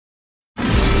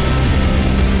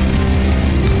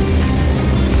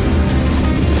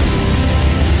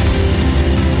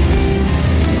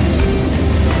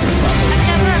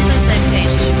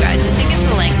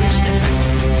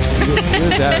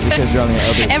because you're on the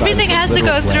other side. Everything of the has to go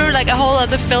literal through planet. like a whole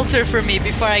other filter for me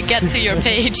before I get to your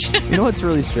page. You know what's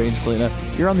really strange, Selena?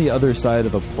 You're on the other side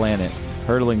of a planet,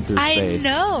 hurtling through I space.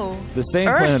 know. The same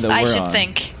Earth, planet that I we're should on.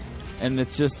 think. And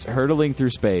it's just hurtling through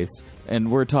space,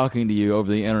 and we're talking to you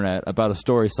over the internet about a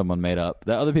story someone made up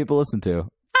that other people listen to.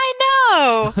 I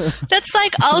know. That's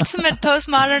like ultimate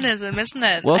postmodernism, isn't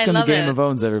it? Welcome I love to Game it. of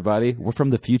Owns, everybody. We're from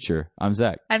the future. I'm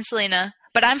Zach. I'm Selena,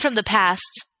 but I'm from the past.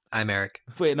 I'm Eric.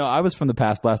 Wait, no, I was from the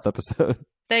past last episode.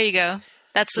 There you go.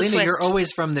 That's the Selena, twist. you're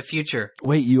always from the future.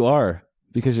 Wait, you are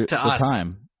because you're To the us.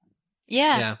 time.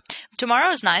 Yeah.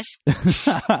 Tomorrow's nice.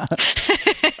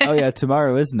 Oh yeah,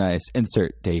 tomorrow is nice.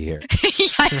 Insert day here. Yeah,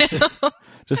 I know.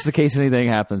 Just in case anything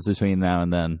happens between now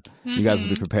and then, you guys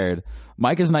will be prepared.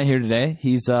 Mike is not here today.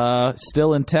 He's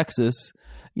still in Texas.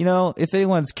 You know, if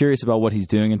anyone's curious about what he's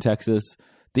doing in Texas,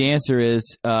 the answer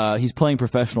is he's playing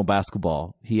professional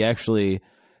basketball. He actually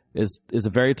is a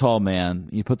very tall man.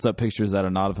 He puts up pictures that are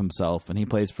not of himself, and he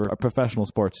plays for a professional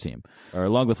sports team. Or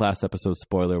along with last episode's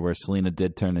spoiler, where Selena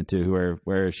did turn into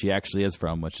where she actually is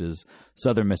from, which is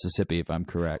southern Mississippi, if I'm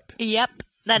correct. Yep.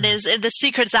 That is, the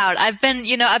secret's out. I've been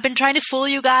trying to fool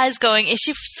you guys going, is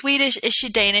she Swedish? Is she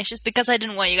Danish? It's because I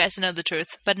didn't want you guys to know the truth.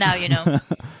 But now you know.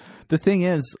 The thing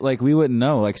is, like, we wouldn't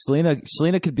know. Like,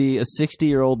 Selena could be a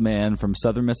 60-year-old man from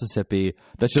southern Mississippi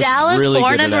that's just Dallas, really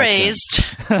born good and at raised.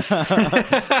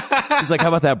 accents. She's like, how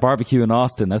about that barbecue in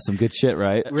Austin? That's some good shit,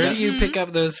 right? Where do you pick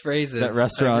up those phrases? That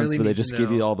restaurants really where they need to just give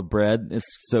know. you all the bread. It's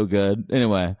so good.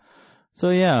 Anyway,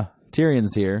 so yeah,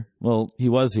 Tyrion's here. Well, he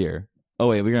was here. Oh,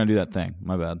 wait, we're going to do that thing.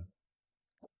 My bad.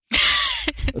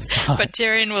 But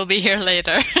Tyrion will be here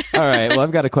later. All right. Well,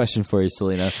 I've got a question for you,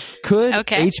 Selena. Could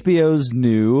Okay. HBO's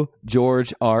new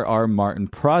George R.R. Martin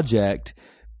project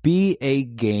be a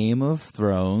Game of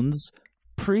Thrones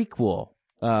prequel?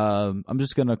 I'm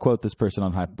just going to quote this person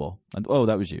on Hypeable. Oh,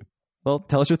 that was you. Well,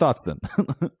 tell us your thoughts then.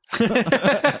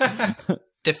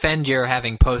 Defend your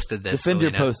having posted this. Defend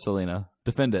your Selena. post, Selena.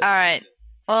 Defend it. All right.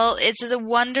 Well, it's a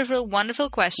wonderful, wonderful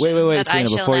question. Wait, that I Selena.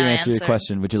 shall Before you now answer your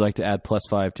question, would you like to add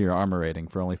 +5 to your armor rating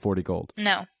for only 40 gold?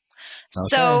 No.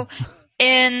 So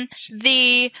in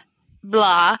the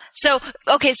blah. So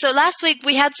last week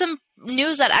we had some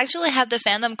news that actually had the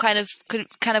fandom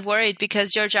kind of worried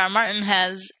because George R. R. Martin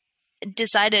has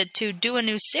decided to do a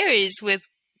new series with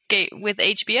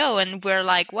HBO, and we're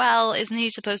like, well, isn't he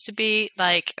supposed to be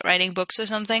like writing books or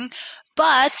something?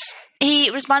 But he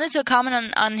responded to a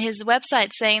comment on his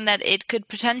website saying that it could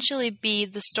potentially be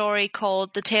the story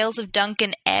called The Tales of Dunk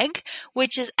and Egg,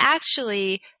 which is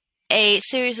actually a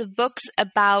series of books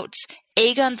about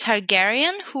Aegon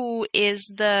Targaryen, who is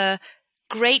the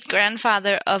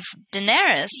great-grandfather of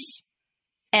Daenerys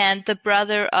and the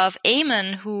brother of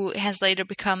Aemon, who has later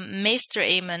become Maester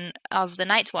Aemon of the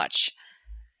Night's Watch.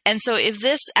 And so if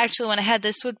this actually went ahead,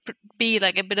 this would be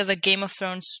like a bit of a Game of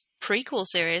Thrones prequel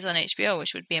series on HBO,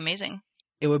 which would be amazing.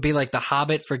 It would be like The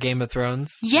Hobbit for Game of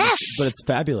Thrones. Yes! But it's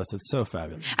fabulous. It's so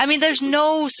fabulous. I mean, there's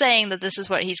no saying that this is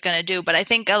what he's going to do, but I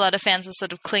think a lot of fans are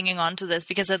sort of clinging on to this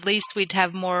because at least we'd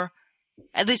have more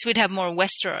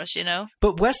Westeros, you know?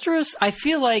 But Westeros, I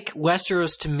feel like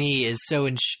Westeros to me is so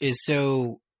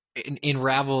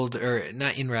entangled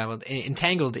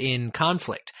in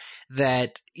conflict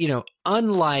that, you know,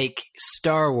 unlike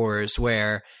Star Wars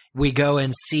where we go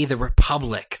and see the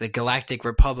Republic, the Galactic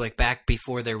Republic, back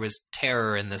before there was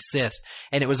terror and the Sith,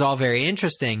 and it was all very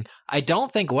interesting. I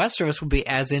don't think Westeros would be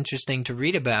as interesting to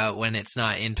read about when it's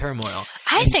not in turmoil.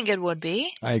 I think it would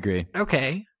be. I agree.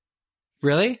 Okay.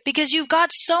 Really? Because you've got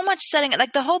so much setting.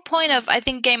 Like, the whole point of, I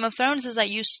think, Game of Thrones is that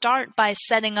you start by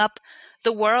setting up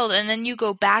the world, and then you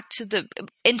go back to the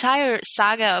entire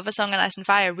saga of A Song of Ice and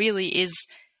Fire really is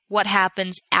what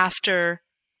happens after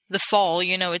the fall.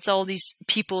 You know, it's all these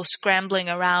people scrambling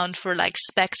around for, like,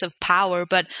 specks of power,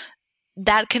 but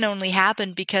that can only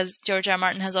happen because George R. R.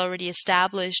 Martin has already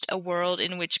established a world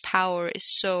in which power is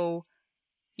so,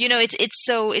 you know, it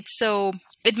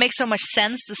makes so much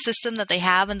sense, the system that they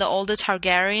have and all the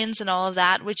Targaryens and all of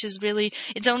that, which is really,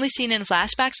 it's only seen in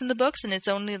flashbacks in the books and it's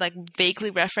only like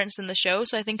vaguely referenced in the show.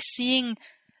 So I think seeing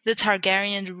the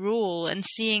Targaryen rule and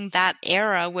seeing that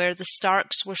era where the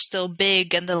Starks were still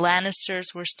big and the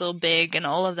Lannisters were still big and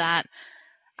all of that,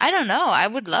 I don't know. I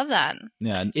would love that.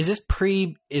 Yeah. Is this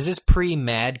pre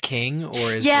Mad King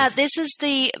or is this is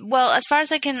well, as far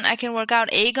as I can work out,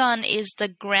 Aegon is the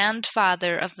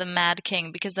grandfather of the Mad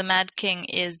King because the Mad King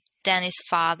is Dany's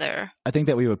father. I think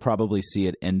that we would probably see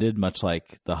it ended much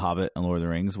like The Hobbit and Lord of the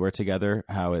Rings were together,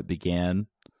 how it began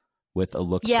with a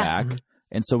look back. Mm-hmm.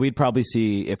 And so we'd probably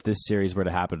see, if this series were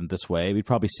to happen this way, we'd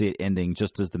probably see it ending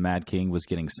just as the Mad King was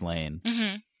getting slain.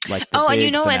 Mm-hmm. Like the and big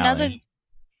you know, finale.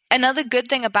 another good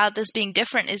thing about this being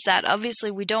different is that obviously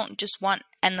we don't just want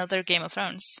another Game of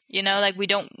Thrones. You know, like we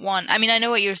don't want. I mean, I know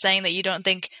what you're saying, that you don't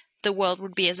think the world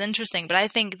would be as interesting, but I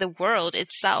think the world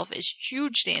itself is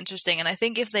hugely interesting. And I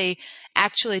think if they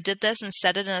actually did this and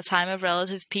set it in a time of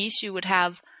relative peace, you would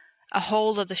have a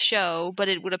whole of the show, but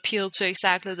it would appeal to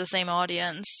exactly the same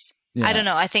audience. Yeah. I don't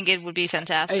know. I think it would be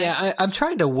fantastic. Yeah, I'm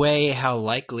trying to weigh how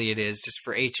likely it is just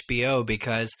for HBO,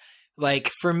 because,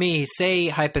 like, for me, say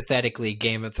hypothetically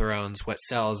Game of Thrones, what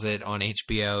sells it on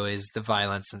HBO is the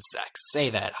violence and sex. Say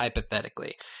that,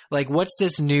 hypothetically. Like, what's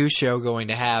this new show going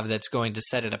to have that's going to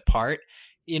set it apart?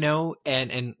 You know,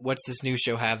 and what's this new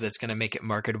show have that's going to make it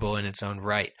marketable in its own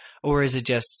right? Or is it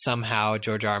just somehow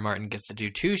George R. R. Martin gets to do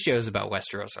 2 shows about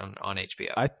Westeros on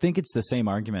HBO? I think it's the same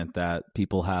argument that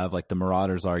people have, like the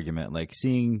Marauders argument, like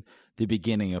seeing the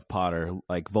beginning of Potter,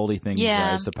 like Voldy things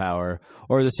rise to power,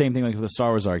 or the same thing like with the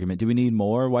Star Wars argument. Do we need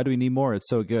more? Why do we need more? It's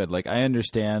so good. Like, I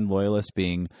understand loyalists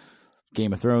being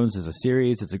Game of Thrones is a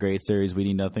series. It's a great series. We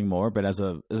need nothing more. But as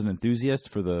an enthusiast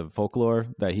for the folklore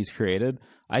that he's created,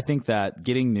 I think that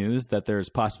getting news that there's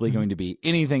possibly going to be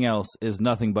anything else is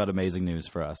nothing but amazing news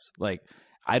for us. Like,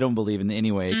 I don't believe in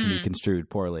any way it can be construed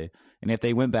poorly. And if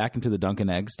they went back into the Dunk and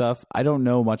Egg stuff, I don't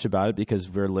know much about it because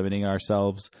we're limiting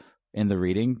ourselves in the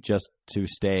reading just to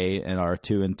stay in our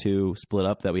 2 and 2 split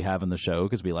up that we have in the show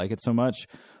because we like it so much.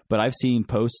 But I've seen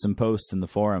posts and posts in the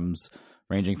forums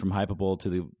ranging from Hypable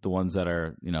to the ones that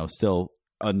are, you know, still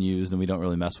unused and we don't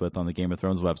really mess with on the Game of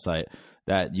Thrones website,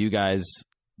 that you guys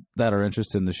that are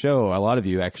interested in the show, a lot of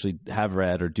you actually have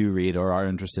read or do read or are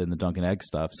interested in the Dunk and Egg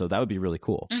stuff. So that would be really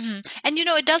cool. Mm-hmm. And, you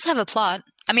know, it does have a plot.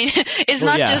 I mean, it's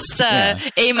not just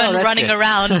Aemon running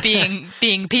around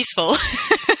being peaceful.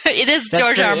 It is that's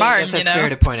George R. R. Martin, that's fair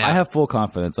to point out. I have full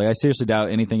confidence. Like, I seriously doubt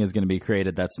anything is going to be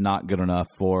created that's not good enough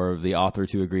for the author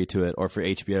to agree to it or for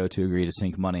HBO to agree to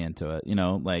sink money into it. You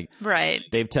know, like, right.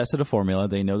 They've tested a formula.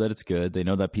 They know that it's good. They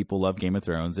know that people love Game of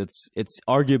Thrones. It's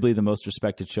arguably the most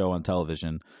respected show on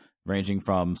television, ranging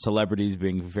from celebrities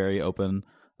being very open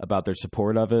about their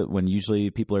support of it when usually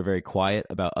people are very quiet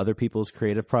about other people's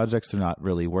creative projects they're not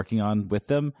really working on with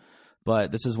them.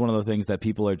 But this is one of those things that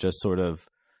people are just sort of,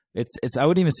 it's I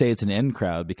wouldn't even say it's an in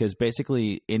crowd, because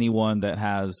basically anyone that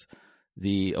has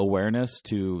the awareness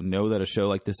to know that a show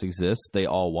like this exists, they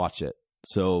all watch it.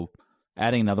 So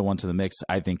adding another one to the mix,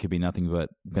 I think, could be nothing but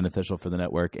beneficial for the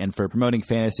network and for promoting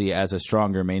fantasy as a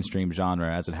stronger mainstream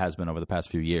genre as it has been over the past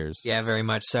few years. Yeah, very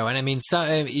much so. And I mean,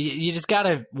 you just got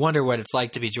to wonder what it's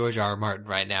like to be George R. R. Martin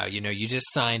right now. You know, you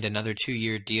just signed another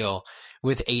 2-year deal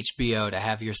with HBO to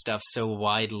have your stuff so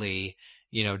widely,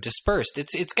 you know, dispersed.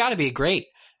 It's got to be great.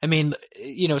 I mean,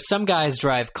 you know, some guys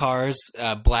drive cars,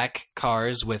 black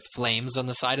cars with flames on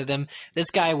the side of them. This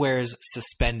guy wears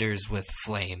suspenders with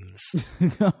flames.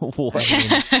 What?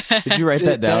 Did you write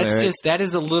that down, Eric? That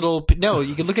is a little... No,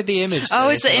 you can look at the image. Oh,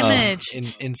 it's an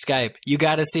image. In Skype. You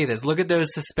got to see this. Look at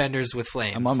those suspenders with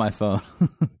flames. I'm on my phone.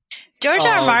 George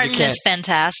R. R. Martin is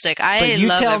fantastic. I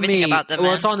love everything about them.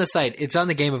 Well, it's on the site. It's on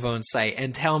the Game of Thrones site.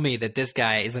 And tell me that this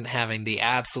guy isn't having the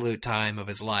absolute time of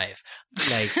his life.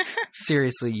 Like,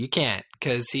 seriously, you can't,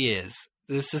 because he is.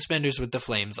 The suspenders with the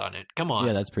flames on it. Come on.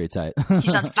 Yeah, that's pretty tight.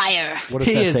 He's on fire. What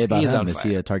does that say about him? Is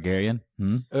he a Targaryen?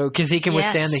 Oh, because he can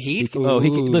withstand the heat?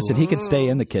 He can stay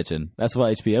in the kitchen. That's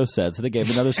what HBO said. So they gave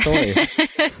another story.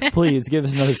 Please, give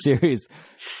us another series.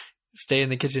 Stay in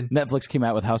the kitchen. Netflix came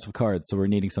out with House of Cards, so we're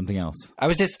needing something else. I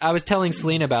was telling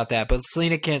Selena about that, but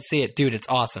Selena can't see it. Dude, it's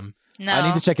awesome. No, I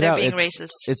need to check it out. Being racist.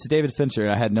 It's David Fincher,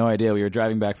 and I had no idea. We were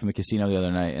driving back from the casino the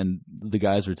other night, and the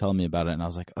guys were telling me about it, and I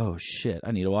was like, oh, shit,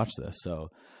 I need to watch this. So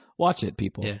watch it,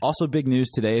 people. Yeah. Also, big news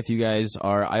today, if you guys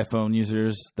are iPhone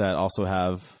users that also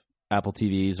have Apple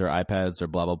TVs or iPads or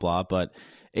blah, blah, blah, but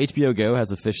HBO Go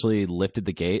has officially lifted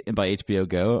the gate. And by HBO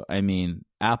Go, I mean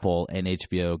Apple and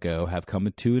HBO Go have come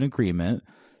to an agreement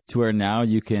to where now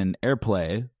you can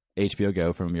AirPlay HBO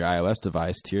Go from your iOS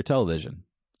device to your television.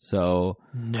 So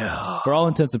for all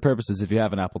intents and purposes, if you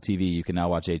have an Apple TV, you can now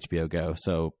watch HBO Go.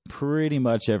 So pretty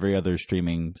much every other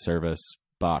streaming service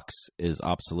box is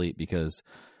obsolete because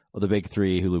the big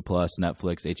three, Hulu Plus,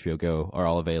 Netflix, HBO Go, are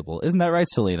all available. Isn't that right,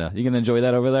 Selena? You going to enjoy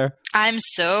that over there? I'm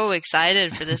so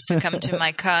excited for this to come to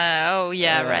my car. Oh,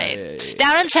 yeah, right.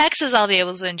 Down in Texas, I'll be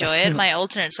able to enjoy it, my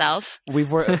alternate self. We've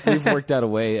worked out a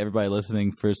way, everybody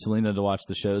listening, for Selena to watch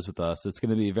the shows with us. It's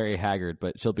going to be very haggard,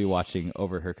 but she'll be watching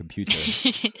over her computer.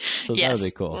 So yes, that'll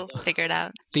be cool. We'll figure it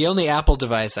out. The only Apple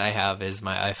device I have is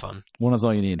my iPhone. One is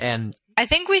all you need. And I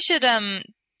think we should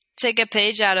take a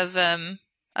page out of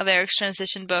Eric's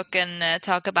transition book and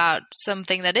talk about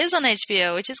something that is on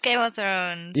HBO, which is Game of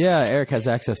Thrones. Yeah, Eric has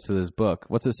access to this book.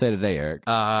 What's it say today, Eric?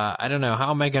 I don't know.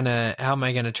 How am I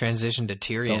gonna transition to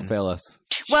Tyrion? Don't fail us.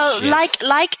 Well, Shit.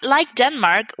 like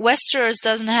Denmark, Westeros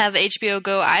doesn't have HBO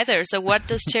Go either. So what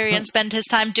does Tyrion spend his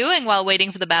time doing while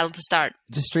waiting for the battle to start?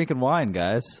 Just drinking wine,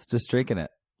 guys. Just drinking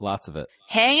it. Lots of it.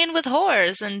 Hanging with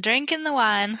whores and drinking the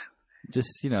wine.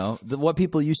 Just, what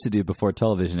people used to do before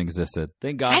television existed.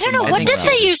 Thank God. I don't know. What did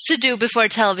they used to do before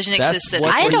television existed?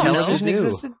 I don't know. Television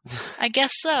existed? I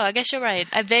guess so. I guess you're right.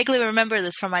 I vaguely remember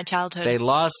this from my childhood. They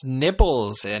lost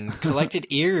nipples and collected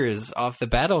ears off the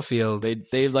battlefield.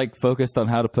 They focused on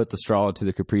how to put the straw into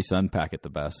the Capri Sun packet the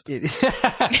best.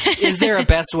 Is there a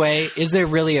best way? Is there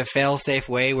really a fail-safe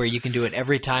way where you can do it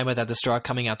every time without the straw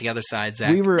coming out the other side,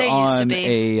 Zach? We were There used to on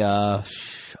be.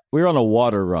 we were on a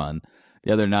water run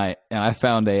the other night, and I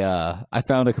found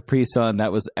a Capri Sun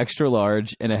that was extra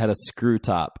large, and it had a screw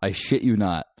top. I shit you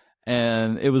not.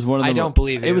 And it was one of the I don't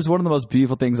believe you. It was one of the most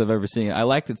beautiful things I've ever seen. I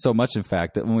liked it so much, in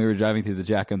fact, that when we were driving through the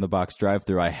Jack in the Box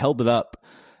drive-thru, I held it up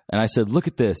and I said, "Look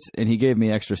at this," and he gave me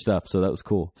extra stuff, so that was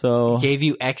cool. So gave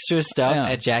you extra stuff Yeah.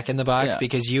 at Jack in the Box Yeah.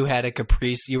 because you had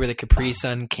you were the Capri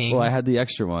Sun king. Well, I had the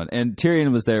extra one, and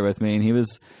Tyrion was there with me, and he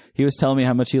was telling me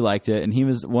how much he liked it, and he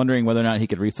was wondering whether or not he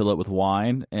could refill it with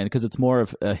wine, and because it's more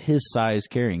of his size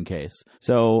carrying case,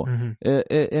 so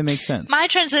it makes sense. My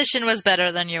transition was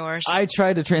better than yours. I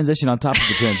tried to transition on top of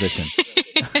the transition.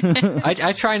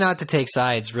 I try not to take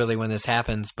sides really when this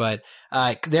happens, but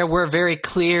there were very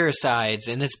clear sides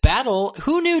in this battle.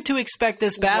 Who knew to expect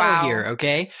this battle Wow. here?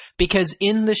 Okay, because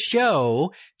in the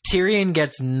show, Tyrion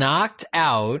gets knocked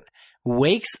out,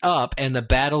 wakes up, and the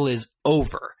battle is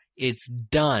over. It's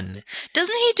done.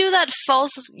 Doesn't he do that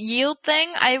false yield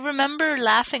thing? I remember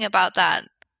laughing about that.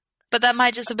 But that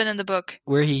might just have been in the book.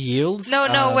 Where he yields? No,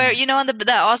 where, on that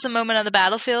awesome moment on the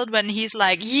battlefield when he's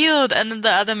like, yield, and then the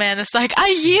other man is like, I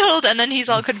yield, and then he's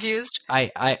all confused.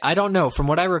 I don't know. From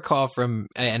what I recall from,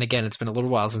 and again, it's been a little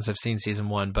while since I've seen season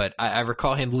 1, but I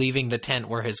recall him leaving the tent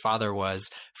where his father was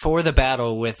for the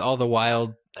battle with all the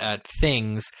wild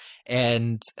things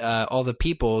and all the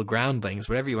people, groundlings,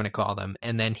 whatever you want to call them,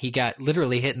 and then he got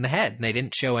literally hit in the head, and they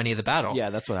didn't show any of the battle. Yeah,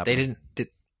 that's what happened.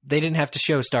 They didn't have to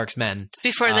show Stark's men. It's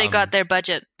before they got their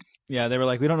budget. Yeah, they were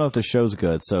like, we don't know if the show's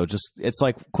good, so just it's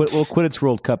like we'll Quidditch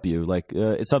World Cup you. Like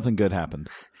it's something good happened.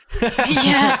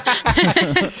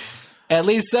 Yeah. At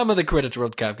least some of the Quidditch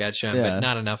World Cup got shown, Yeah. but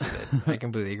not enough of it. I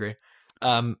completely agree.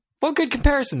 Well, good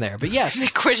comparison there. But yes, The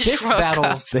Quidditch this World battle,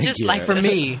 Cup. Thank Just you, like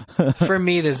Eric. for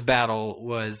me, this battle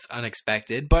was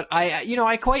unexpected. But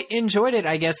I quite enjoyed it.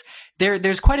 I guess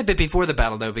there's quite a bit before the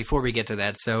battle, though. Before we get to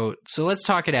that, so let's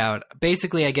talk it out.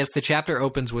 Basically, I guess the chapter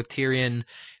opens with Tyrion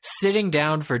sitting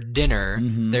down for dinner.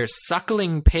 Mm-hmm. There's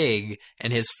suckling pig,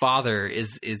 and his father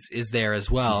is there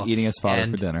as well. He's eating his father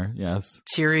And for dinner. Yes.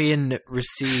 Tyrion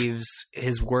receives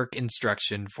his work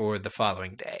instruction for the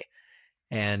following day.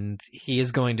 And he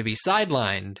is going to be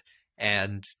sidelined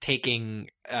and taking,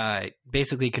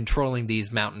 basically controlling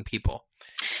these mountain people.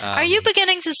 Are you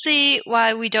beginning to see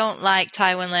why we don't like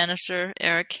Tywin Lannister,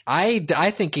 Eric? I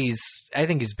think he's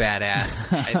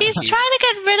badass. I think He's trying to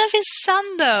get rid of his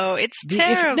son, though. It's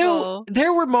terrible.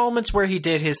 There were moments where he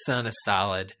did his son a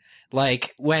solid.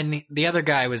 Like when the other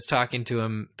guy was talking to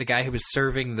him, the guy who was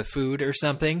serving the food or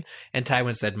something, and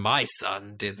Tywin said, "My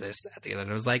son did this, that, the other."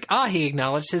 And it was like, he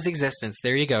acknowledged his existence.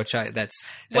 There you go, That's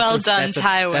Well done,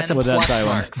 Tywin. That's a Well done, plus Tywin.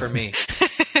 mark for me.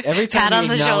 Every Pat time on he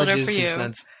the shoulder acknowledges for his you.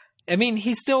 son's, I mean,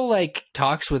 he still like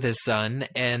talks with his son,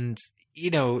 and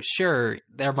sure,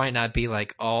 there might not be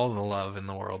like all the love in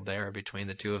the world there between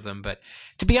the two of them, but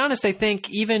to be honest, I think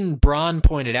even Bronn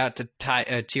pointed out to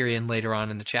Tyrion later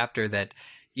on in the chapter that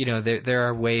there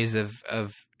are ways of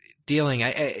dealing.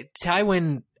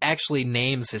 Tywin actually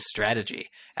names his strategy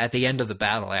at the end of the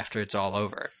battle after it's all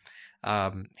over.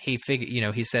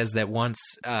 He says that once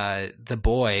the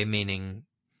boy, meaning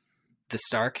the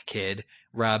Stark kid,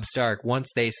 Robb Stark, once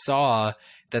they saw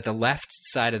that the left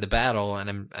side of the battle,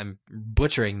 and I'm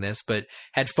butchering this, but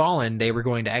had fallen, they were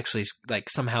going to actually like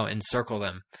somehow encircle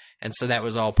them, and so that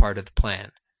was all part of the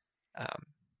plan.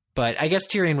 But I guess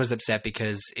Tyrion was upset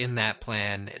because in that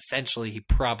plan, essentially, he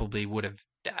probably would have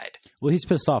died. Well, he's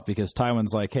pissed off because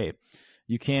Tywin's like, hey,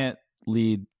 you can't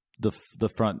lead the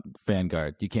front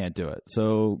vanguard. You can't do it.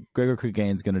 So Gregor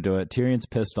Clegane's going to do it. Tyrion's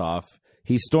pissed off.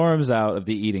 He storms out of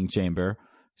the eating chamber,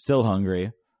 still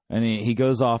hungry, and he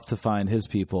goes off to find his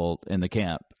people in the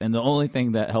camp. And the only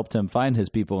thing that helped him find his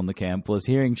people in the camp was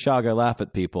hearing Shagga laugh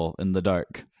at people in the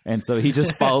dark. And so he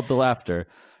just followed the laughter.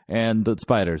 and the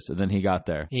spiders, and then he got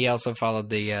there. He also followed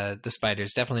the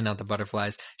spiders, definitely not the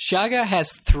butterflies. Shagga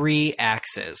has 3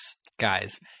 axes,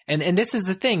 guys. And this is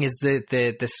the thing, is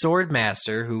the sword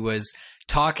master who was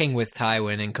talking with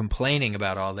Tywin and complaining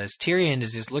about all this, Tyrion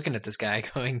is just looking at this guy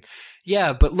going,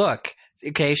 yeah, but look,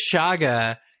 okay,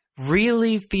 Shagga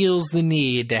really feels the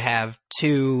need to have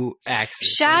 2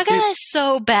 axes. Shagga is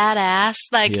so badass.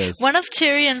 Like, He is. one of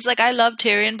Tyrion's, like, I love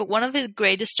Tyrion, but one of his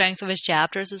greatest strengths of his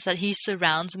chapters is that he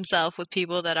surrounds himself with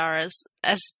people that are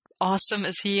as awesome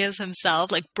as he is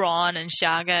himself, like Bronn and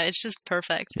Shagga. It's just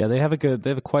perfect. Yeah, they have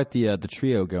quite the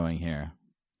trio going here.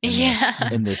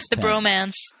 In this the tent.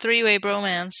 bromance, 3-way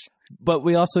bromance. But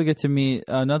we also get to meet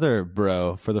another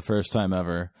bro for the first time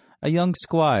ever. A young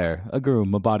squire, a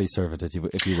groom, a body servant, if you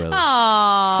will.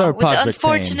 Aww, Sir with the Podrick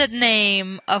unfortunate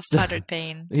name of Podrick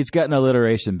Payne. He's got an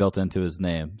alliteration built into his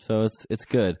name, so it's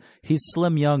good. He's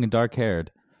slim, young, and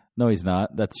dark-haired. No, he's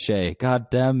not. That's Shay.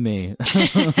 God damn me.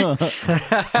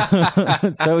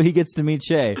 So he gets to meet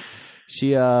Shay.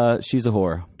 She's a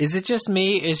whore. Is it just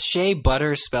me? Is Shea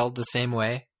Butter spelled the same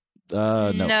way?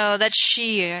 No. No, that's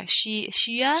Shea. Like Shea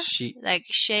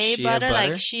Shea butter, butter?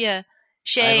 like Shea. I've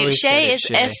Shay always said Shay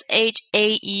it's is Shay.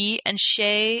 SHAE, and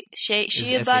Shea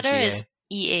butter SHEA. is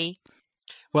EA.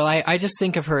 Well, I just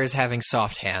think of her as having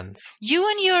soft hands. You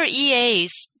and your EAs,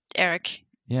 Eric.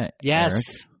 Yeah. Yes. Eric.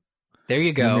 There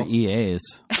you go. Your EAs.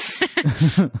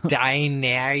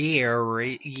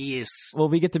 Daenerys. Well,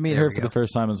 we get to meet There her we for go. the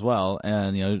first time as well,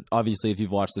 and obviously, if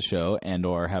you've watched the show and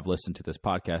or have listened to this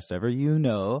podcast ever, you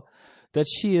know that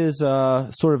she is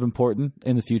sort of important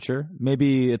in the future.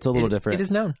 Maybe it's a little different. It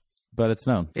is known. But it's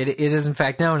known. It is in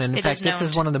fact known. And in fact, this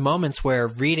is one of the moments where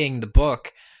reading the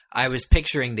book, I was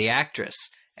picturing the actress,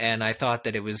 and I thought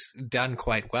that it was done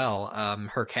quite well,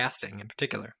 her casting in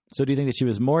particular. So do you think that she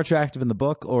was more attractive in the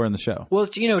book or in the show? Well,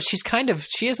 she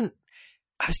isn't,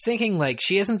 I was thinking, like,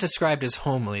 she isn't described as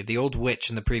homely. The old witch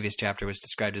in the previous chapter was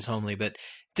described as homely, but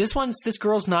this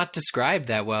girl's not described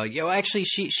that well. Actually,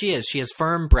 she is. She has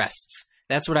firm breasts.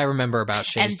 That's what I remember about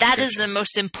Shay's And that is the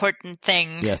most important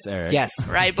thing. Yes, Eric. Yes.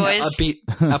 Right, boys?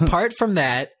 Apart from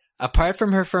that, apart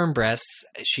from her firm breasts,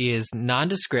 she is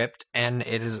nondescript, and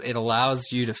it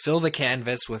allows you to fill the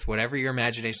canvas with whatever your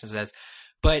imagination says.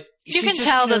 But you can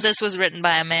tell that this was written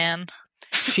by a man.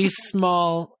 She's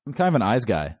small. I'm kind of an eyes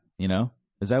guy,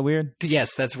 Is that weird?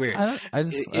 Yes, that's weird.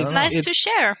 It's nice to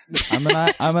share.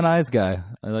 I'm an eyes guy.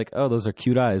 I'm like, oh, those are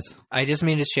cute eyes. I just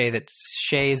mean to say that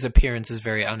Shay's appearance is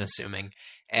very unassuming,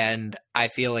 and I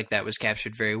feel like that was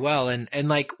captured very well. And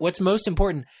like, what's most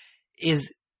important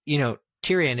is,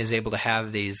 Tyrion is able to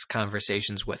have these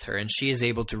conversations with her, and she is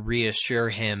able to reassure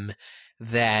him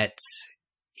that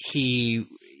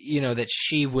that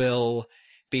she will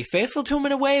be faithful to him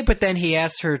in a way, but then he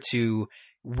asks her to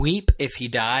weep if he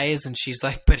dies, and she's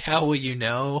like, but how will you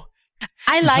know?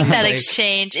 I like that Like,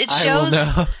 exchange. It I will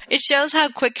know. shows how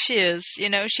quick she is.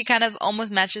 She kind of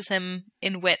almost matches him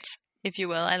in wit, if you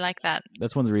will. I like that.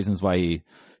 That's one of the reasons why he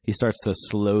starts to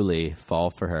slowly fall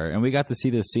for her. And we got to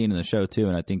see this scene in the show too,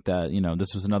 and I think that,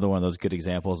 this was another one of those good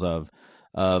examples of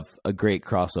a great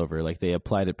crossover. Like, they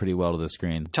applied it pretty well to the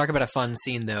screen. Talk about a fun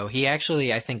scene, though. He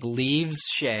actually, I think, leaves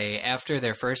Shay after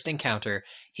their first encounter.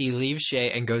 He leaves Shay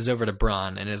and goes over to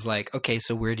Bronn and is like, okay,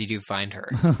 so where did you find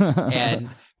her?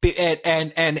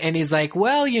 and he's like,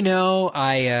 well,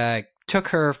 I took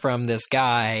her from this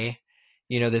guy,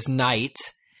 this knight.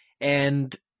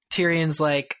 And Tyrion's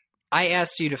like, I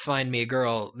asked you to find me a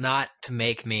girl, not to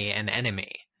make me an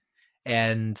enemy.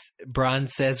 And Bronn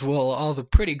says, well, all the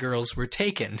pretty girls were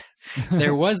taken.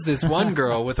 There was this one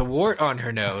girl with a wart on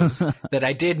her nose that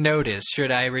I did notice.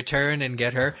 Should I return and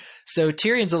get her? So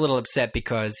Tyrion's a little upset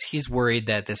because he's worried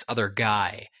that this other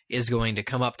guy is going to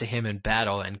come up to him in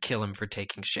battle and kill him for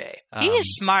taking Shay. He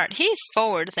is smart. He's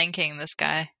forward-thinking, this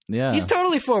guy. Yeah. He's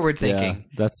totally forward-thinking. Yeah,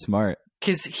 that's smart.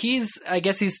 Because I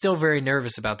guess he's still very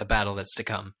nervous about the battle that's to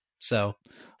come. So...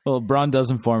 Well, Bronn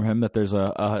does inform him that there's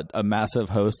a massive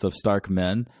host of Stark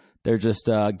men. They're just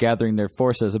gathering their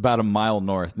forces about a mile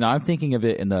north. Now, I'm thinking of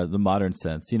it in the modern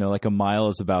sense. Like a mile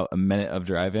is about a minute of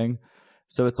driving.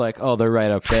 So it's like, oh, they're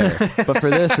right up there. But for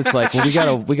this, it's like,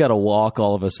 well, we gotta walk,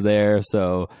 all of us there.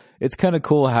 So it's kind of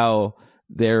cool how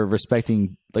they're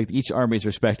respecting, like, each army's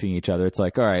respecting each other. It's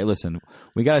like, all right, listen,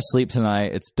 we got to sleep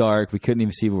tonight. It's dark. We couldn't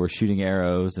even see where we're shooting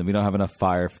arrows, and we don't have enough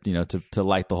fire, to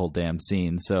light the whole damn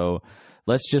scene. So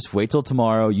let's just wait till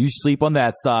tomorrow. You sleep on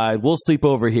that side. We'll sleep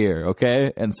over here,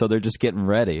 okay? And so they're just getting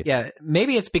ready. Yeah,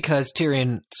 maybe it's because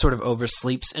Tyrion sort of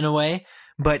oversleeps in a way,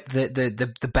 but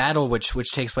the battle which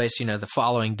takes place, the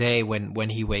following day when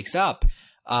he wakes up,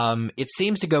 it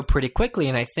seems to go pretty quickly.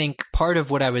 And I think part of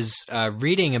what I was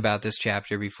reading about this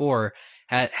chapter before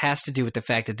has to do with the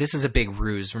fact that this is a big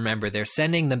ruse. Remember, they're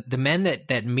sending the men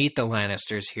that meet the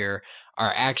Lannisters here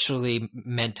are actually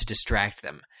meant to distract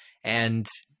them. And,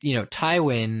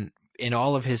 Tywin, in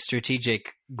all of his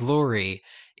strategic glory,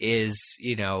 is,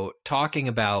 talking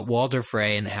about Walder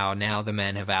Frey and how now the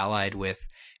men have allied with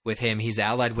him. He's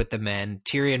allied with the men.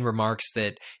 Tyrion remarks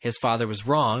that his father was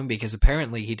wrong because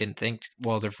apparently he didn't think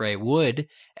Walder Frey would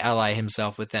ally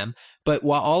himself with them. But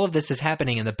while all of this is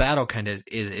happening and the battle kind of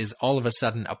is all of a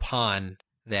sudden upon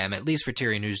them, at least for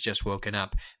Tyrion, who's just woken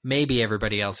up, maybe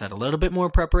everybody else had a little bit more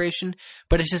preparation,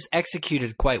 but it's just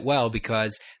executed quite well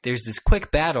because there's this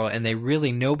quick battle and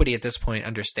nobody at this point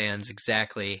understands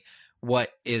exactly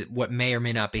what may or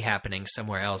may not be happening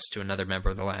somewhere else to another member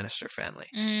of the Lannister family.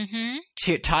 Mm-hmm.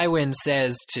 Tywin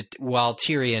says while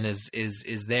Tyrion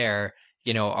is there,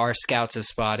 our scouts have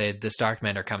spotted the Stark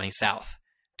men are coming south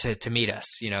to meet us.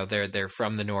 They're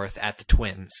from the north at the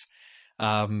Twins,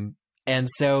 and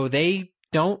so they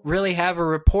don't really have a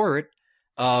report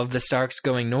of the Starks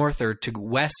going north or to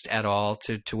west at all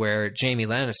to where Jaime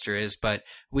Lannister is, but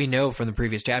we know from the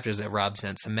previous chapters that Robb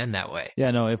sent some men that way.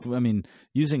 Yeah, no,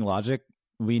 using logic,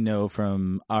 we know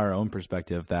from our own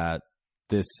perspective that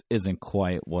this isn't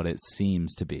quite what it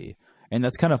seems to be. And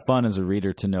that's kind of fun as a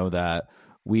reader to know that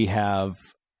we have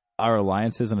our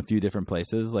alliances in a few different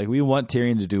places. Like, we want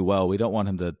Tyrion to do well. We don't want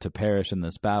him to perish in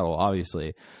this battle,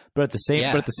 obviously. But at the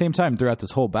same time, throughout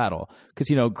this whole battle, because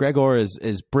Gregor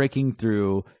is breaking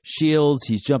through shields.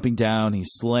 He's jumping down. He's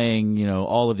slaying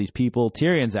all of these people.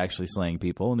 Tyrion's actually slaying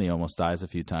people, and he almost dies a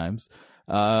few times.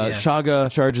 Shaga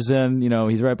charges in.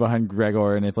 He's right behind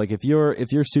Gregor, and if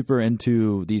you're super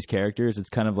into these characters, it's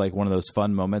kind of like one of those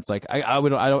fun moments. Like I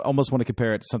almost want to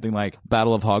compare it to something like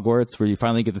Battle of Hogwarts, where you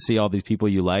finally get to see all these people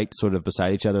you like sort of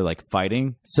beside each other, like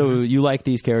fighting. So you like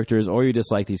these characters or you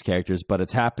dislike these characters, but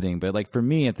it's happening. But like for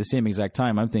me, at the same exact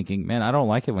time, I'm thinking, man, I don't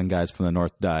like it when guys from the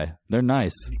North die. They're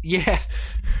nice.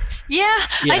 Yeah,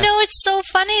 I know. It's so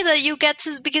funny that you get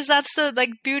to, because that's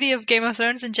the beauty of Game of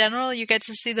Thrones in general. You get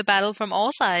to see the battle from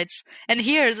all sides. And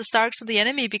here, the Starks are the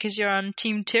enemy because you're on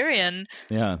Team Tyrion.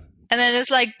 Yeah. And then it's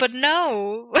like, but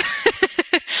no.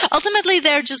 Ultimately,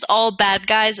 they're just all bad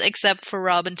guys except for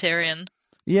Robb and Tyrion.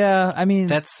 Yeah,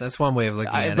 that's one way of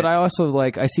looking at it. But I also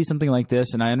I see something like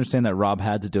this, and I understand that Robb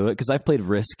had to do it because I've played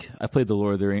Risk. I played the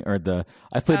Lord of the Ring,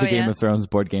 I've played the Game of Thrones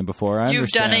board game before. You've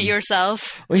done it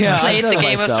yourself. Well, yeah, you played the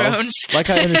Game of Thrones. I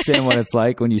understand what it's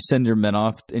like when you send your men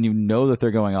off and you know that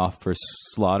they're going off for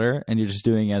slaughter, and you're just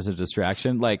doing it as a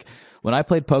distraction. Like when I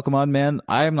played Pokemon, man,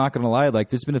 I am not going to lie. Like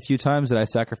there's been a few times that I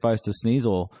sacrificed a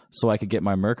Sneasel so I could get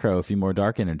my Murkrow a few more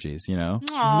dark energies. Not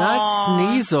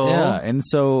Sneasel. Yeah, and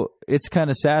so it's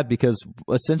kind of sad because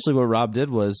essentially what Robb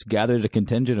did was gathered a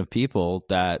contingent of people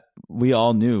that we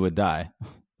all knew would die.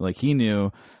 Like he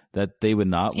knew that they would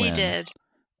not win. He did.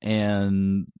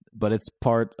 But it's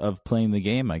part of playing the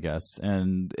game, I guess.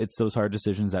 And it's those hard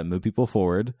decisions that move people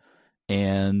forward.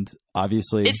 And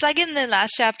obviously, it's like in the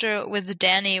last chapter with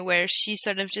Dany, where she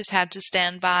sort of just had to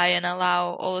stand by and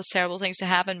allow all those terrible things to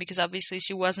happen because obviously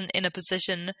she wasn't in a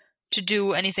position to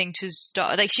do anything to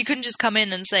stop. Like she couldn't just come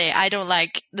in and say, "I don't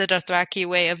like the Dothraki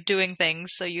way of doing things,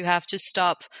 so you have to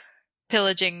stop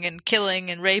pillaging and killing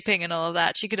and raping and all of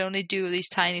that." She could only do these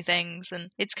tiny things, and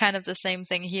it's kind of the same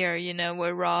thing here,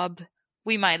 where Robb,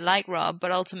 we might like Robb,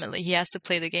 but ultimately he has to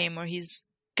play the game or he's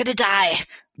gonna die.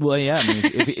 Well, yeah.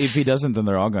 If he doesn't, then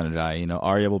they're all gonna die.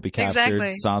 Arya will be captured.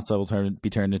 Exactly. Sansa will be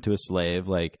turned into a slave.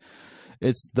 Like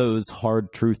it's those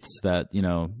hard truths that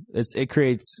it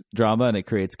creates drama and it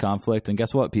creates conflict. And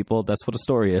guess what, people? That's what a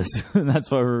story is. And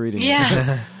that's why we're reading.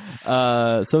 Yeah.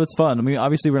 So it's fun.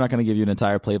 Obviously, we're not going to give you an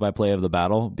entire play-by-play of the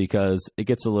battle because it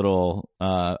gets a little.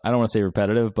 I don't want to say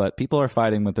repetitive, but people are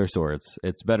fighting with their swords.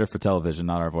 It's better for television,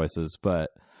 not our voices. But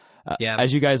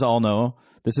as you guys all know,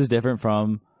 this is different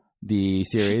from the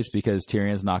series because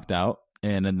Tyrion's knocked out,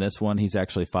 and in this one, he's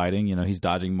actually fighting. He's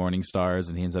dodging morning stars,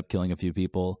 and he ends up killing a few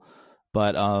people.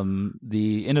 But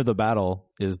the end of the battle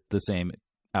is the same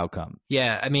outcome.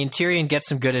 Yeah, Tyrion gets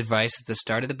some good advice at the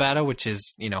start of the battle, which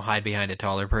is, hide behind a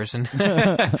taller person.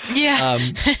 Yeah.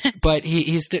 But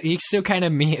he still kind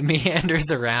of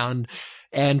meanders around,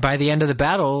 and by the end of the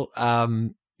battle,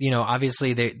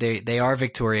 obviously they are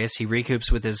victorious. He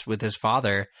recoups with his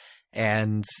father.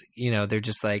 And, they're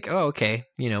just like, oh, okay,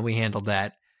 we handled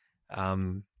that.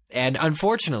 And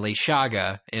unfortunately,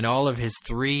 Shaga, in all of his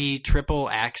 3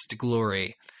 triple-axed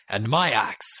glory, and my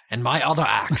axe, and my other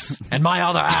axe, and my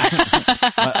other axe.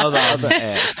 My other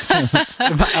axe.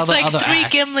 It's like 3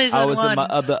 Gimlis I on was one. in my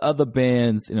other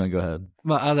bands. Go ahead.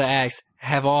 My other axe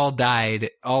have all died.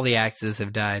 All the axes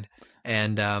have died.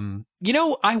 And,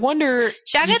 I wonder...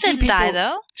 Shagga didn't die,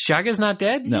 though. Shagga's not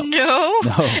dead? No.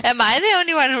 Am I the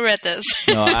only one who read this?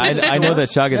 No, I know that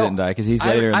Shagga didn't die because he's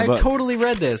later in the book. I totally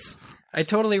read this.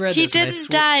 He didn't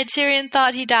die. Tyrion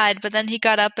thought he died, but then he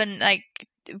got up and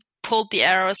pulled the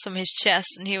arrows from his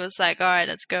chest, and he was like, all right,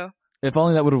 let's go. If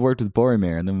only that would have worked with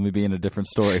Boromir, and then we'd be in a different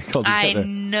story called I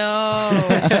know.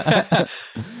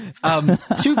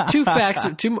 Two facts,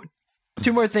 two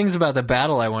more things about the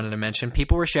battle I wanted to mention.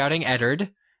 People were shouting Eddard.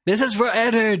 This is for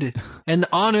Eddard and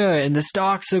honor and the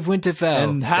Starks of Winterfell.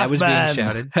 And that was being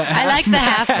shouted. I like the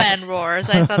half-man roars.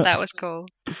 I thought that was cool.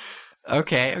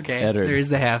 Okay. Eddard. There's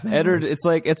the half-man Eddard,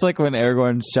 roars. it's like when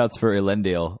Aragorn shouts for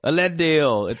Elendil.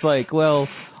 Elendil! It's like, well,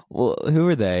 who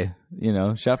are they?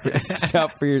 Shout for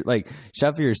yourself.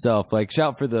 Like,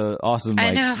 shout for the awesome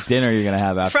dinner you're gonna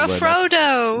have after.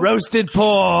 Frodo, roasted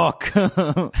pork,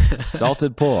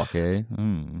 salted pork. Eh?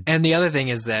 Mm. And the other thing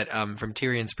is that, from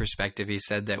Tyrion's perspective, he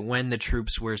said that when the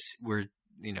troops were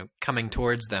coming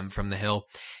towards them from the hill,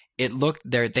 it looked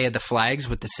there. They had the flags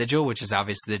with the sigil, which is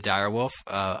obviously the direwolf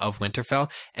of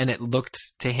Winterfell, and it looked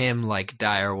to him like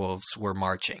direwolves were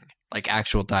marching. Like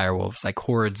actual direwolves, like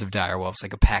hordes of direwolves,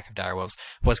 like a pack of direwolves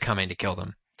was coming to kill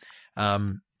them.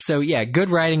 So yeah, good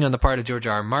writing on the part of George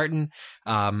R. R. Martin.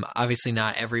 Obviously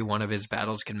not every one of his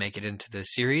battles can make it into the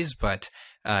series, but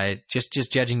just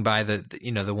judging by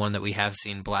the one that we have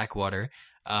seen, Blackwater,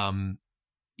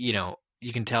 you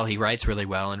can tell he writes really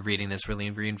well, and reading this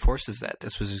really reinforces that.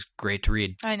 This was just great to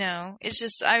read. I know. It's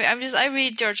just I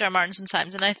read George R. R. Martin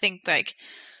sometimes, and I think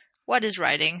what is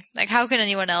writing? Like, how can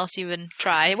anyone else even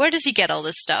try? Where does he get all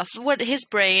this stuff? What his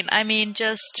brain? I mean,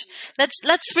 just let's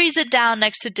freeze it down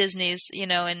next to Disney's.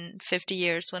 In 50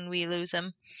 years when we lose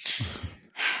him.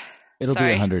 It'll be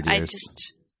 100 years.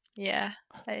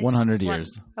 100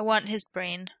 years. I want his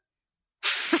brain.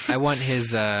 I want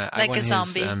his. I want a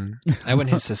zombie. I want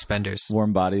his suspenders.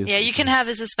 Warm bodies. Yeah, you can have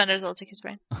his suspenders. I'll take his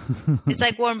brain. It's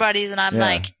like warm bodies, and I'm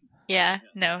like. Yeah,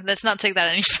 no, let's not take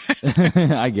that any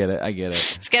further. I get it.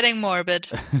 It's getting morbid,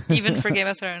 even for Game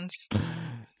of Thrones.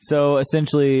 So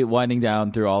essentially, winding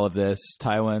down through all of this,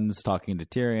 Tywin's talking to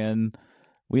Tyrion.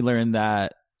 We learned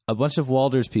that a bunch of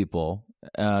Walder's people,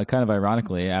 kind of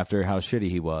ironically, after how shitty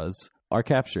he was, are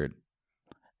captured.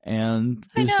 And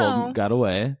Roose Bolton got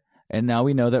away. And now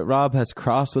we know that Robb has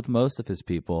crossed with most of his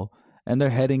people, and they're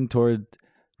heading toward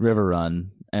Riverrun.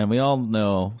 And we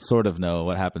all sort of know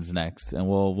what happens next, and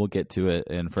we'll get to it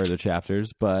in further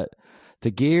chapters. But the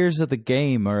gears of the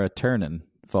game are a-turning,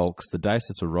 folks. The dice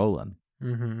is a-rolling.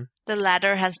 Mm-hmm. The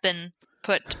ladder has been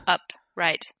put up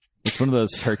right. It's one of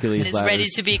those Hercules it's ladders. Ready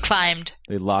to be climbed.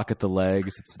 They lock at the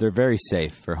legs. They're very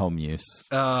safe for home use.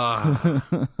 Shall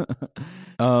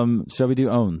we do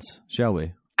owns? Shall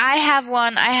we? I have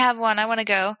one. I want to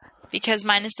go because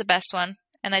mine is the best one,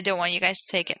 and I don't want you guys to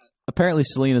take it. Apparently,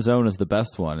 Selena's own is the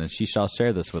best one, and she shall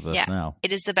share this with us now.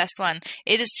 It is the best one.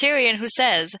 It is Tyrion who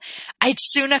says, I'd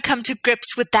sooner come to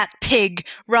grips with that pig.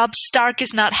 Robb Stark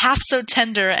is not half so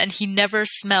tender, and he never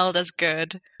smelled as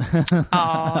good.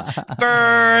 Aw,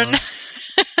 burn.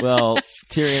 Well,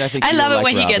 Tyrion, I think I love it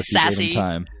when Robb he gets sassy.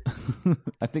 Time.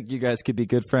 I think you guys could be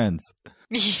good friends.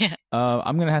 Yeah.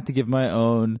 I'm going to have to give my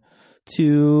own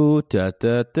to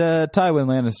Tywin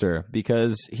Lannister,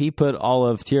 because he put all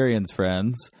of Tyrion's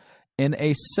friends in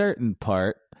a certain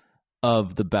part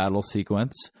of the battle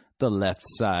sequence, the left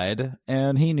side,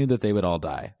 and he knew that they would all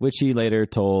die, which he later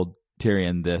told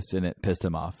Tyrion this, and it pissed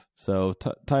him off. So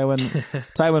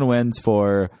Tywin wins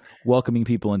for welcoming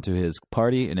people into his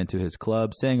party and into his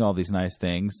club, saying all these nice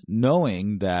things,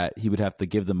 knowing that he would have to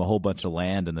give them a whole bunch of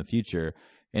land in the future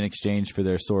in exchange for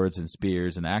their swords and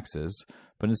spears and axes.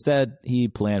 But instead, he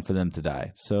planned for them to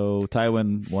die. So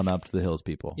Tywin won up to the Hills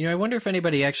people. I wonder if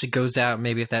anybody actually goes out,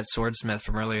 maybe if that swordsmith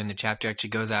from earlier in the chapter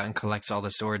actually goes out and collects all the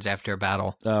swords after a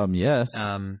battle. Yes.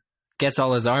 Gets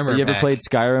all his armor You ever back. played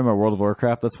Skyrim or World of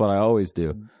Warcraft? That's what I always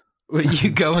do.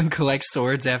 You go and collect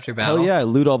swords after battle? Oh yeah, I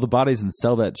loot all the bodies and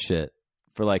sell that shit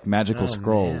for like magical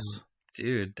scrolls. Man.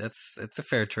 Dude, that's a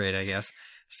fair trade, I guess.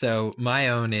 So my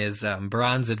own is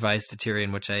Bronn's advice to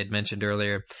Tyrion, which I had mentioned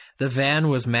earlier. The van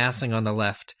was massing on the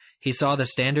left. He saw the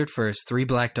standard first, 3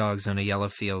 black dogs on a yellow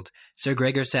field. Sir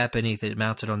Gregor sat beneath it,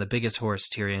 mounted on the biggest horse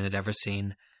Tyrion had ever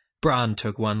seen. Bronn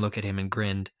took one look at him and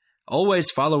grinned. Always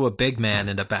follow a big man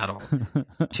in a battle.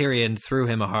 Tyrion threw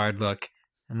him a hard look.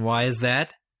 And why is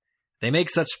that? They make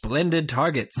such splendid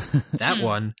targets. That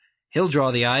one, he'll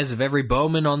draw the eyes of every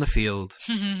bowman on the field.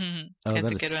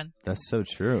 That's a good one. That's so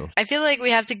true. I feel like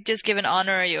we have to just give an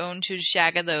honorary own to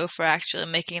Shagga, though, for actually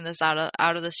making this out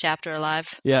of this chapter alive.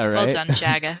 Yeah, right? Well done,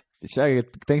 Shagga. Shaggy,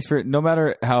 thanks for. No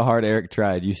matter how hard Eric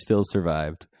tried, you still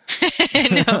survived.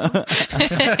 No.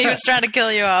 He was trying to kill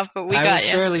you off, but I got was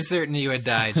you. fairly certain you had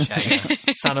died, Shaggy.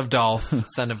 Son of Dolph,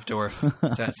 son of Dorf,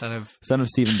 Son of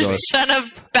Stephen Dorff Son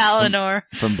of Balinor.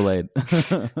 from Blade.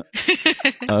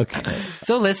 Okay.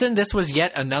 So listen, this was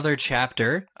yet another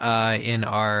chapter in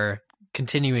our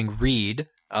continuing read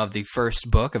of the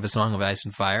first book of A Song of Ice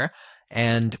and Fire.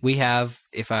 And we have,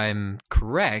 if I'm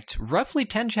correct, roughly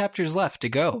 10 chapters left to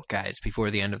go, guys,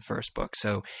 before the end of the first book.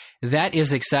 So that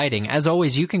is exciting. As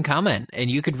always, you can comment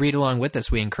and you could read along with us.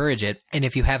 We encourage it. And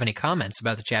if you have any comments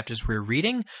about the chapters we're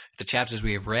reading, the chapters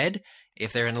we have read,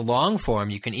 if they're in the long form,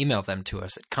 you can email them to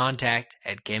us at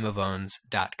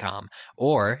contact@gameofowns.com.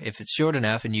 Or if it's short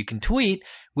enough and you can tweet,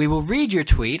 we will read your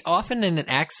tweet, often in an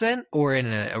accent or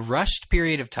in a rushed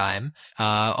period of time,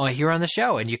 here on the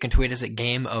show. And you can tweet us at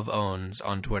Game of Owns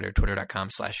on Twitter,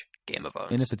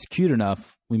 twitter.com/GameOfOwns. And if it's cute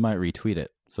enough, we might retweet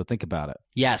it. So think about it.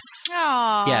 Yes.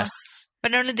 Aww. Yes.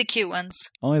 But only the cute ones.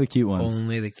 Only the cute ones.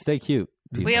 Only the Stay cute.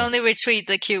 People. We only retweet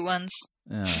the cute ones.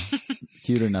 Yeah.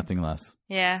 Cute or nothing less.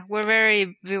 Yeah, we're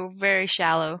very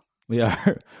shallow. We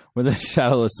are. We're the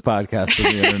shallowest podcast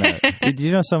on the internet. Did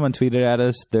you know someone tweeted at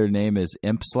us? Their name is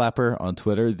Imp Slapper on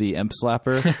Twitter. The Imp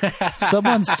Slapper.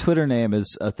 Someone's Twitter name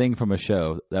is a thing from a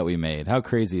show that we made. How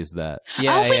crazy is that?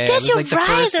 Yeah, we did. You're like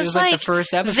right. It was like the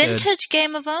first episode. Vintage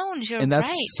Game of Owns. You're And that's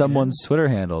right. someone's Twitter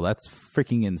handle. That's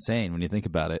freaking insane when you think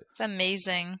about it. It's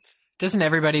amazing. Doesn't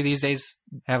everybody these days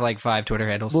have like 5 Twitter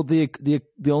handles? Well, the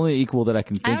only equal that I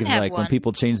can think don't of is have like when one.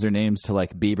 people change their names to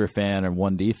like Bieber fan or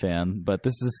 1D fan. But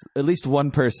this is at least one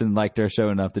person liked our show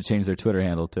enough to change their Twitter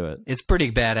handle to it. It's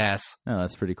pretty badass. Oh,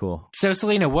 that's pretty cool. So,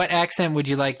 Selena, what accent would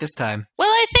you like this time?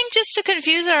 Well, I think just to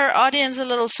confuse our audience a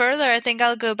little further, I think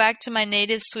I'll go back to my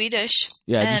native Swedish.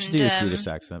 Yeah, and, you should do a Swedish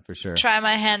accent for sure. Try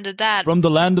my hand at that. From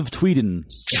the land of Sweden.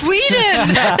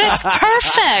 Sweden! That's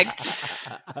perfect!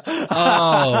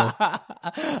 Oh,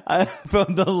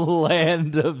 From the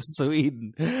land of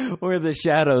Sweden, where the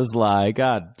shadows lie.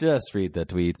 God, just read the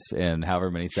tweets in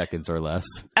however many seconds or less.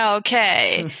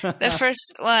 Okay. The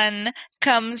first one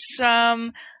comes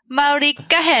from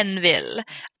Maurika Henville.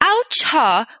 Ouch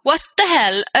ha! What the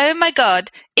hell? Oh my god.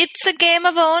 It's a Game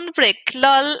of Own brick.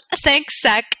 Lol. Thanks,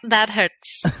 Zach. That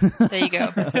hurts. There you go.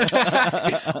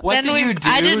 what Then did you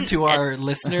I do didn't- to our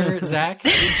listener, Zach? I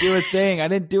didn't do a thing. I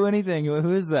didn't do anything.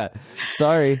 Who is that?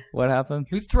 Sorry, what happened?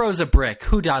 Who throws a brick?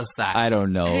 Who does that? I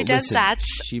don't know. Who does Listen, that?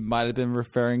 She might have been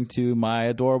referring to my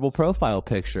adorable profile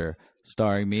picture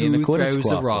starring me in a Who Quidditch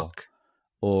throws a quaffle. rock?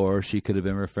 Or she could have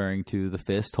been referring to the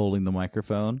fist holding the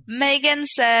microphone. Megan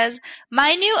says,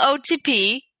 my new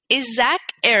OTP is Zach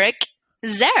Eric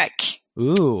Zarek.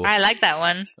 Ooh. I like that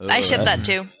one. I Ooh, ship that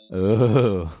too.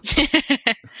 Ooh.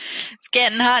 It's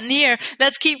getting hot in here.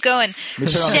 Let's keep going. Let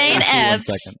me turn on the Shane AC 1 Ebbs.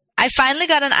 second. I finally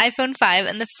got an iPhone 5,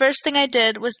 and the first thing I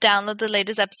did was download the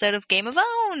latest episode of Game of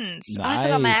Owns. Oh, I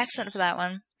forgot my Nice. accent for that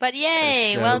one. But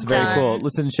yay, So well That's very done. cool.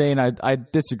 Listen, Shane, I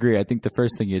disagree. I think the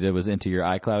first thing you did was enter your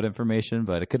iCloud information,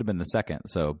 but it could have been the second.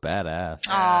 So badass.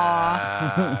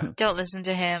 Aw. Don't listen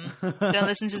to him. Don't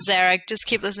listen to Zarek. Just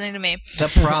keep listening to me. The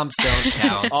prompts don't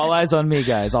count. All eyes on me,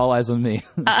 guys. All eyes on me.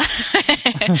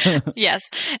 Yes.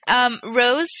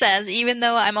 Rose says, even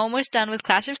though I'm almost done with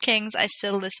Clash of Kings, I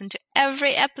still listen to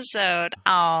every episode.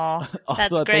 Aw, Also, I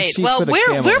that's think great. she Well, put a we're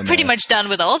camel in pretty there. much done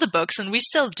with all the books, and we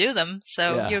still do them,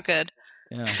 so Yeah. you're good.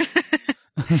 Yeah.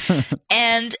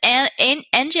 And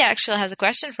Angie actually has a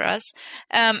question for us.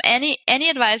 Any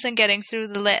advice on getting through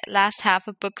the last half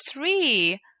of book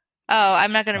 3? Oh,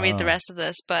 I'm not going to read the Oh. rest of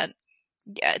this, but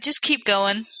yeah, just keep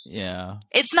going. Yeah.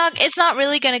 It's not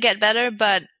really going to get better,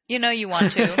 but you know you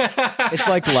want to. It's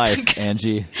like life,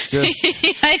 Angie. Just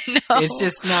I know. It's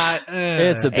just not.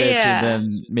 it's a bitch, Yeah. and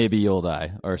then maybe you'll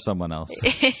die or someone else.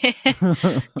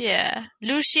 Yeah.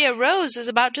 Lucia Rose is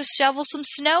about to shovel some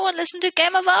snow and listen to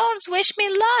Game of Owns. Wish me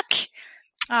luck.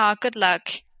 Oh, good luck.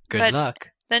 Good but- luck.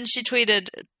 Then she tweeted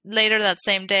later that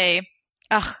same day,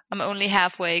 ugh, I'm only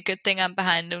halfway. Good thing I'm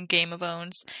behind on Game of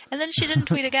Owns. And then she didn't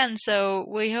tweet again, so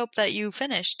we hope that you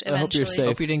finished I hope you're eventually. safe.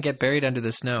 Hope you didn't get buried under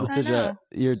the snow. Such know.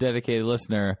 you're a dedicated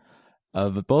listener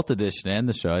of both edition and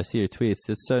the show. I see your tweets.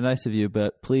 It's so nice of you,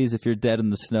 but please, if you're dead in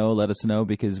the snow, let us know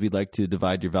because we'd like to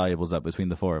divide your valuables up between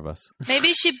the 4 of us.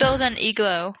 Maybe she built an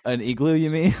igloo. An igloo, you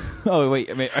mean? Oh, wait.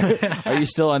 I mean, are you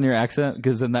still on your accent?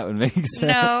 Because then that would make sense.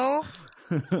 No.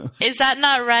 Is that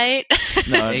not right?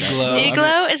 No, Igloo.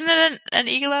 Igloo? Isn't it an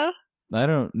igloo? I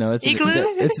don't know. It's Igloo?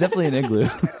 It's definitely an igloo.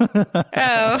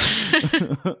 Oh.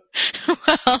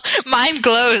 Well, mine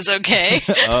glows, okay?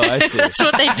 Oh, I see. That's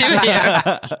what they do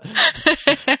here.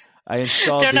 I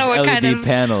installed Don't these know what LED kind of-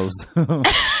 panels.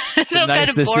 What kind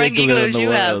of boring igloos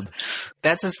you have?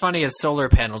 That's as funny as solar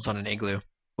panels on an igloo.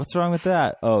 What's wrong with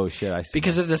that? Oh, shit. I see.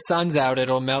 Because if the sun's out,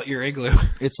 it'll melt your igloo.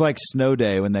 It's like Snow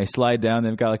Day when they slide down.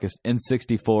 They've got like an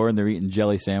N64 and they're eating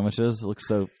jelly sandwiches. It looks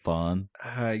so fun.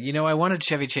 I wanted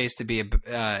Chevy Chase to be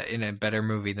in a better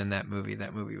movie than that movie.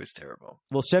 That movie was terrible.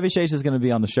 Well, Chevy Chase is going to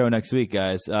be on the show next week,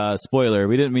 guys. Spoiler,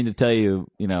 we didn't mean to tell you,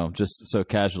 just so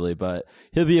casually, but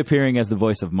he'll be appearing as the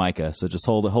voice of Micah. So just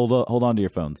hold on to your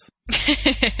phones.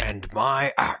 And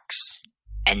my axe.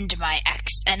 And my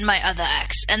axe. And my other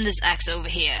axe. And this axe over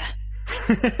here.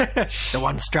 The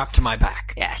one strapped to my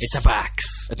back. Yes. It's a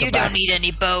bax. You don't need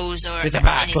any bows or It's a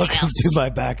bax. anything Welcome else. to my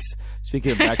backs.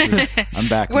 Speaking of backs, I'm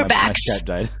back. We're my backs. cat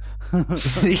died.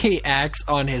 The axe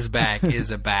on his back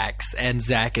is a bax, and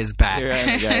Zach is back. Here I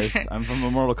am, guys. I'm from a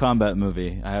Mortal Kombat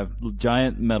movie. I have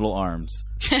giant metal arms.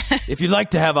 If you'd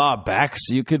like to have our backs,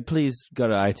 you could please go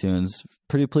to iTunes.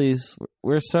 Pretty please.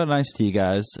 We're so nice to you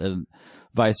guys, and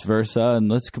vice versa. And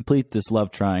let's complete this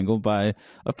love triangle by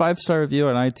a 5-star review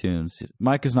on iTunes.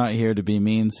 Mike is not here to be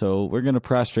mean, so we're going to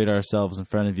prostrate ourselves in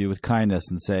front of you with kindness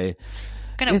and say,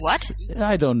 What?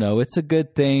 I don't know. It's a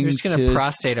good thing. We're just going to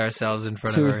prostate ourselves in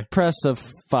front of her. Press a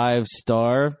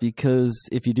 5-star, because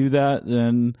if you do that,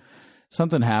 then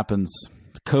something happens.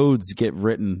 Codes get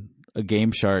written. A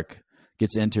Game Shark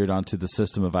gets entered onto the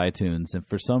system of iTunes, and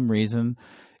for some reason,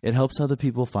 it helps other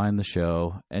people find the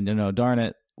show. And darn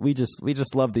it, we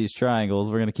just love these triangles.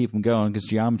 We're going to keep them going because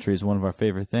geometry is one of our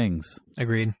favorite things.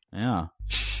 Agreed. Yeah.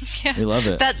 Yeah. We love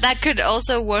it. That could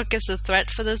also work as a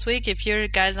threat for this week. If you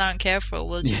guys aren't careful,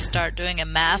 we'll just start doing a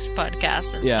math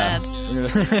podcast instead. Yeah.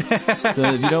 So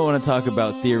if you don't want to talk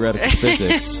about theoretical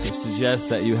physics, I suggest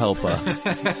that you help us.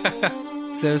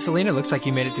 So, Selena, looks like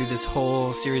you made it through this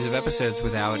whole series of episodes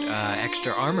without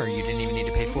extra armor you didn't even need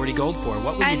to pay 40 gold for.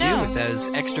 What will you do with those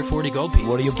extra 40 gold pieces?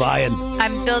 What are you buying?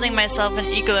 I'm building myself an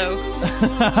igloo.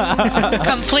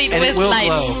 Complete with will lights.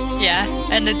 glow. Yeah,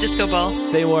 and a disco ball.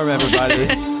 Stay warm, everybody.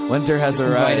 Winter has Just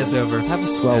arrived. invite us over. Have a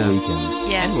swell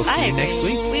weekend. Yes, And we'll see I you next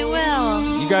agree. week. We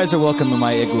will. You guys are welcome to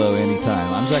my igloo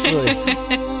anytime. I'm Zach Lilly.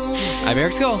 I'm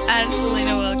Eric Skull. I'm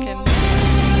Selena Wilkins.